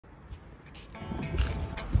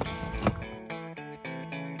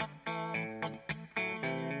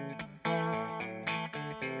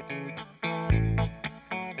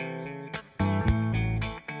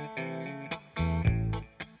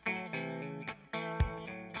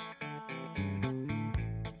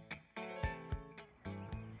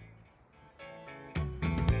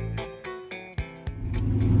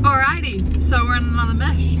Alrighty, so we're in another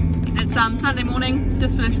mish. It's Sunday morning,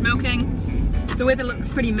 just finished milking. The weather looks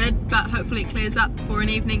pretty mid, but hopefully it clears up for an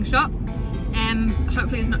evening shot. And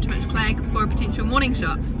hopefully there's not too much clag for a potential morning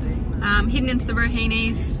shot. Heading into the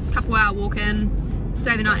Ruahines, couple hour walk in,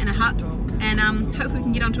 stay the night in a hut, and hopefully we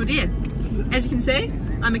can get onto a deer. As you can see,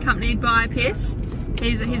 I'm accompanied by Pearse.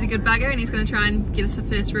 He's a good bugger and he's going to try and get us the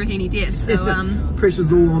first Ruahine deer. So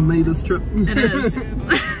pressure's all on me this trip. It is.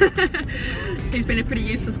 He's been a pretty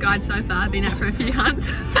useless guide so far, been out for a few hunts.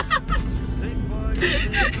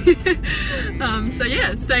 So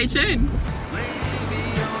yeah, stay tuned.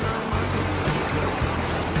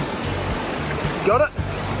 Got it?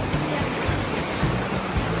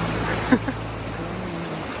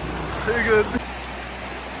 Too good.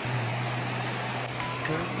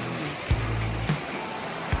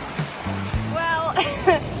 Well,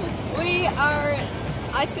 we are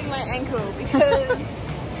icing my ankle because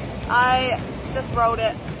I just rolled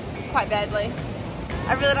it quite badly.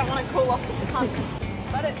 I really don't want to call off the hunt,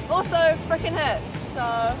 but it also freaking hurts, so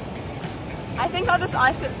I think I'll just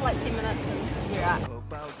ice it for like 10 minutes and you're out.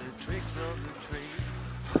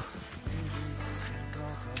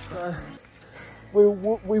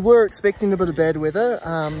 We were expecting a bit of bad weather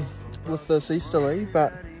with this easterly,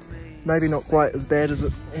 but maybe not quite as bad as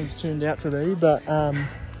it has turned out to be. But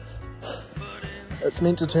it's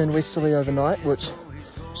meant to turn westerly overnight, which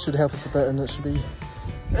should help us a bit, and it should be,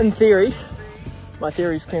 in theory, my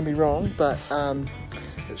theories can be wrong, but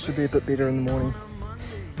it should be a bit better in the morning.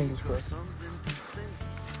 Fingers crossed.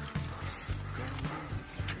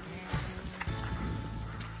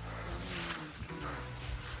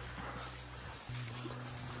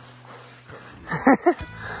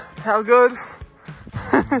 How good?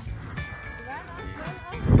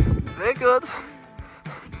 They're good.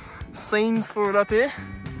 Scenes for it up here.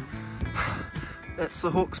 That's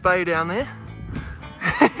the Hawke's Bay down there.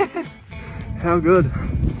 How good?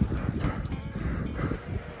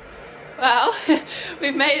 Well,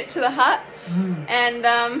 we've made it to the hut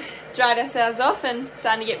and dried ourselves off and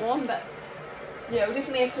starting to get warm, but yeah, we'll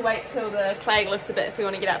definitely have to wait till the clag lifts a bit if we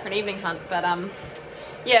want to get out for an evening hunt. But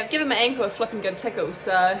yeah, I've given my ankle a flipping good tickle,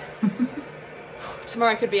 so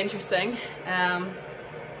tomorrow could be interesting.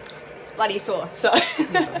 It's bloody sore, so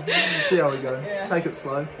yeah, see how we go. Yeah. Take it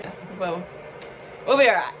slow. Yeah, we'll be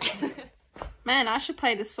alright. Man, I should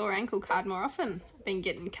play the sore ankle card more often. Been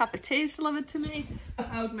getting a cup of teas delivered to me.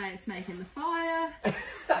 Old mate's making the fire.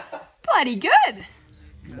 Bloody good.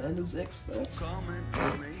 Man is expert.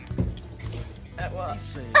 At what?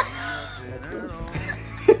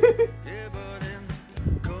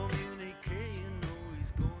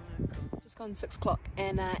 Just gone 6 o'clock,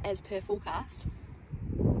 and as per forecast,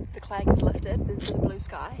 the clag is lifted into the blue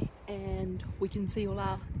sky, and we can see all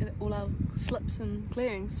our slips and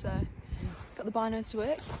clearings. So, got the binos to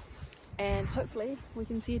work, and hopefully we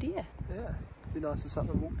can see a deer. Yeah, it'd be nice if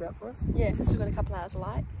something walked out for us. Yeah, so still got a couple hours of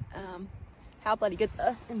light. How bloody good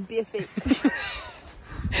though, and bare feet.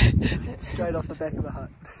 Straight off the back of the hut.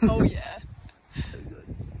 Oh yeah. Too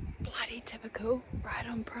good. Bloody typical, right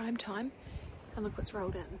on prime time. And look what's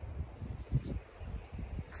rolled in.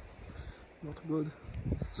 Not good.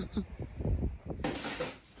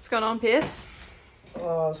 What's going on, Pearse? So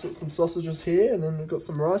got some sausages here, and then we've got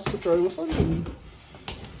some rice to throw with them. And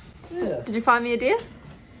yeah. Did you find me a deer?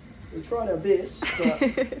 We tried our best, but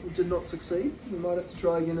we did not succeed. We might have to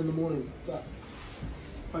try again in the morning, but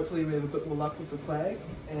hopefully we have a bit more luck with the clag.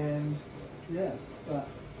 And yeah, but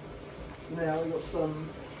now we've got some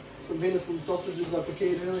venison sausages I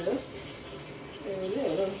prepared earlier, and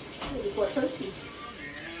yeah, they're quite tasty.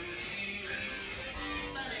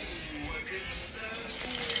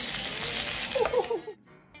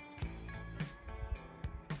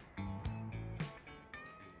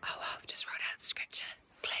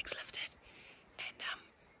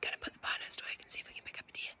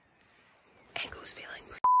 Ankle's feeling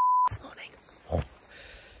this morning.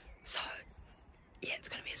 So, yeah, it's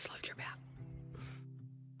going to be a slow trip out.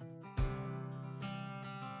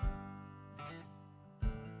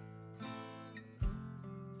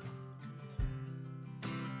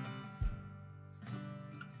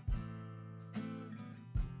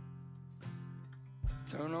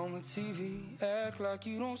 Turn on the TV, act like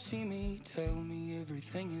you don't see me, tell me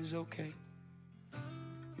everything is okay.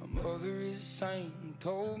 My mother is a saint and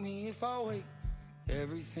told me if I wait,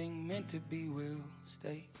 everything meant to be will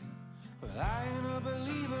stay. But I ain't a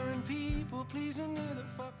believer in people pleasing near the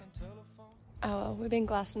fucking telephone. Oh, well, we've been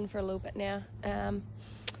glassing for a little bit now,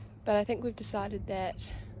 but I think we've decided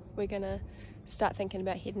that we're gonna start thinking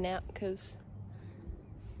about heading out because,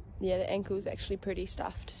 yeah, the ankle's actually pretty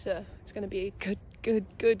stuffed, so it's gonna be a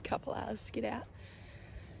good couple hours to get out.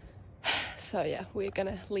 So yeah, we're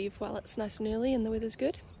gonna leave while it's nice and early and the weather's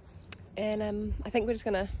good. And I think we're just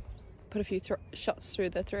gonna put a few shots through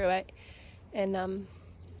the 308 and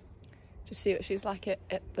just see what she's like at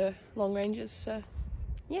the long ranges. So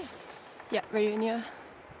yeah. Yeah, ready when you are.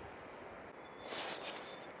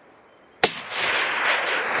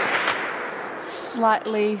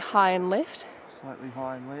 Slightly high and left. Slightly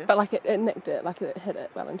high and left. But like it nicked it, like it hit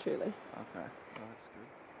it well and truly. Okay, well, that's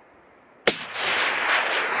good.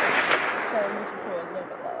 Same as before, a little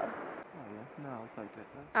bit lower. Oh yeah, no, I'll take that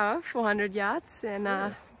though. Oh, 400 yards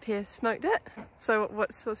and Pearse smoked it. So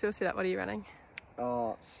what's your setup? What are you running?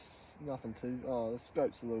 Oh, it's nothing too. Oh, the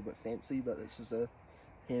scope's a little bit fancy, but it's just a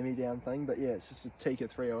hand-me-down thing. But yeah, it's just a Tika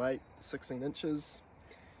 308, 16 inches,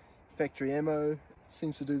 factory ammo.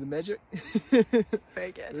 Seems to do the magic.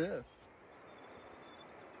 Very good. Yeah.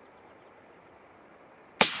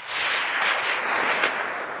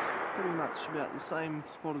 Pretty much about the same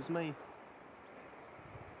spot as me.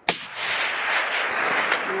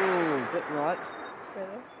 Oh, a bit right.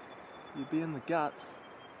 Really? You'd be in the guts.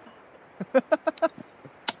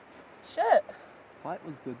 Shit. Height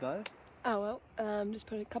was good though. Oh well, just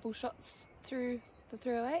put a couple shots through the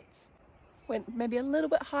 308s. Went maybe a little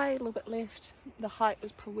bit high, a little bit left. The height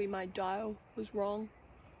was probably my dial was wrong.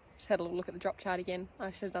 Just had a little look at the drop chart again.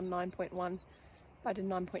 I should have done 9.1. I did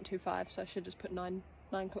 9.25, so I should just put 9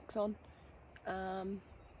 clicks on.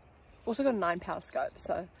 Also got a 9 power scope,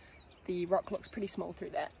 so the rock looks pretty small through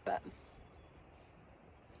that, but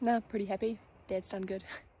no, pretty happy. Dad's done good.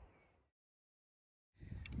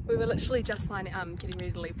 We were literally just getting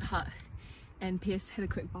ready to leave the hut, and Pearse had a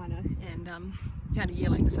quick bino and found a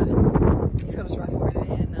yearling, so he's got his rifle ready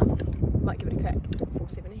and might give it a crack. It's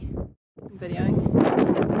 470. I'm videoing.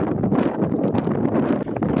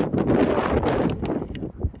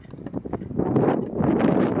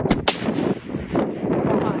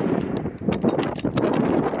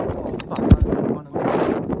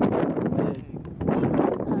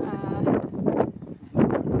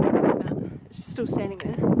 Still standing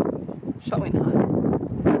there. Shot went high.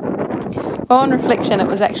 Well, on reflection, it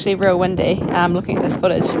was actually real windy, looking at this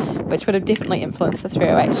footage, which would have definitely influenced the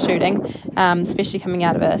 308 shooting, especially coming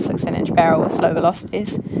out of a 16-inch barrel with slow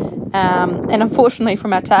velocities. And unfortunately,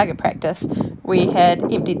 from our target practice, we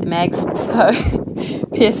had emptied the mags, so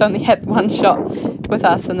Pearse only had one shot with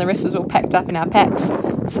us, and the rest was all packed up in our packs.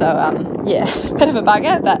 So, yeah, bit of a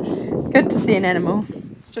bugger, but good to see an animal.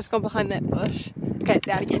 It's just gone behind that bush. Okay, it's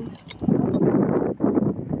out again.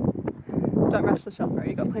 Don't rush the shot, bro.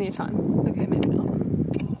 You got plenty of time. Okay, maybe not.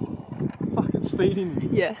 Fuck, it's feeding.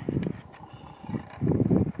 Yeah.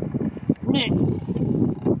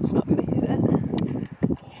 It's not gonna hear that.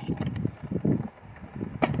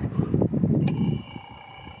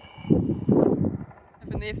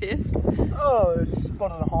 Up in there, Pearse. Oh,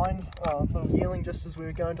 spotted a hind, little yearling just as we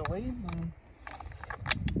were going to leave, and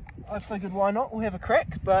I figured why not? We'll have a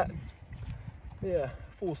crack. But yeah,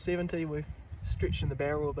 470. We're stretching the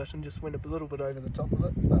barrel a bit and just went a little bit over the top of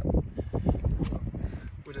it, but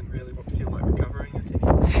we didn't really feel like recovering it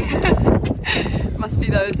anyway. Must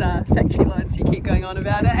be those factory loads you keep going on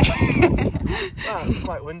about, eh? Oh, it's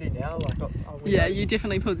quite windy now. Like yeah, you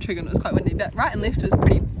definitely pulled the trigger and it was quite windy, but right and left was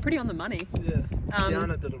pretty on the money. Yeah.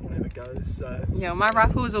 Tiana didn't want to have a go, so yeah, well, my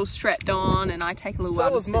rifle was all strapped on and I take a little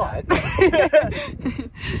while to set up.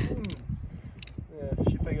 Yeah,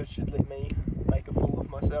 she figured she'd let me make a fool of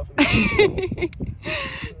myself.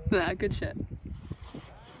 Nah, good shit.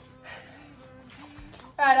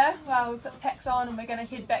 Righto, well, we've put the packs on and we're going to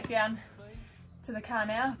head back down to the car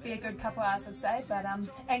now. Be a good couple hours, I'd say, but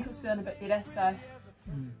ankle's feeling a bit better, so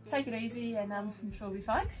take it easy and I'm sure we'll be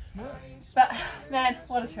fine. But man,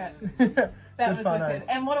 what a trip. That was wicked.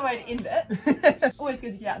 And what a way to end it. Always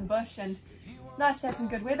good to get out in the bush and nice to have some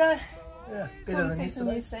good weather. Yeah, Cool to see some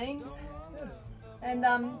new scenes. And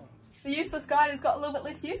the useless guide has got a little bit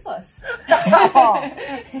less useless. Oh,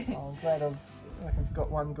 I'm glad I've got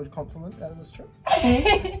one good compliment out of this trip.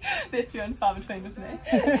 They're few and far between with me.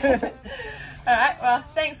 Alright, well,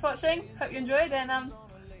 thanks for watching. Hope you enjoyed and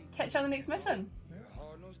catch you on the next mission.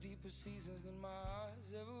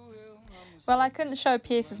 Well, I couldn't show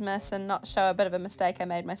Pearse's miss and not show a bit of a mistake I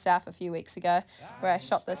made myself a few weeks ago where I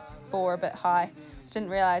shot this boar a bit high. Didn't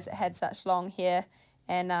realise it had such long hair,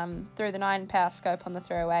 and through the 9 power scope on the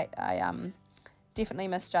 308 I definitely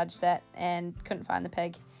misjudged that and couldn't find the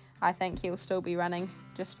pig. I think he'll still be running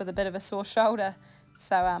just with a bit of a sore shoulder,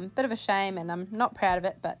 so bit of a shame and I'm not proud of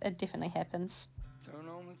it, but it definitely happens. Turn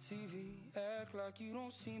on the TV, act like you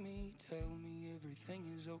don't see me, tell me everything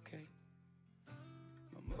is okay.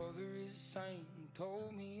 My mother is a saint and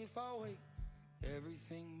told me if I wait,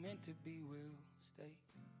 everything meant to be will stay.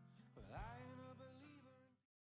 But I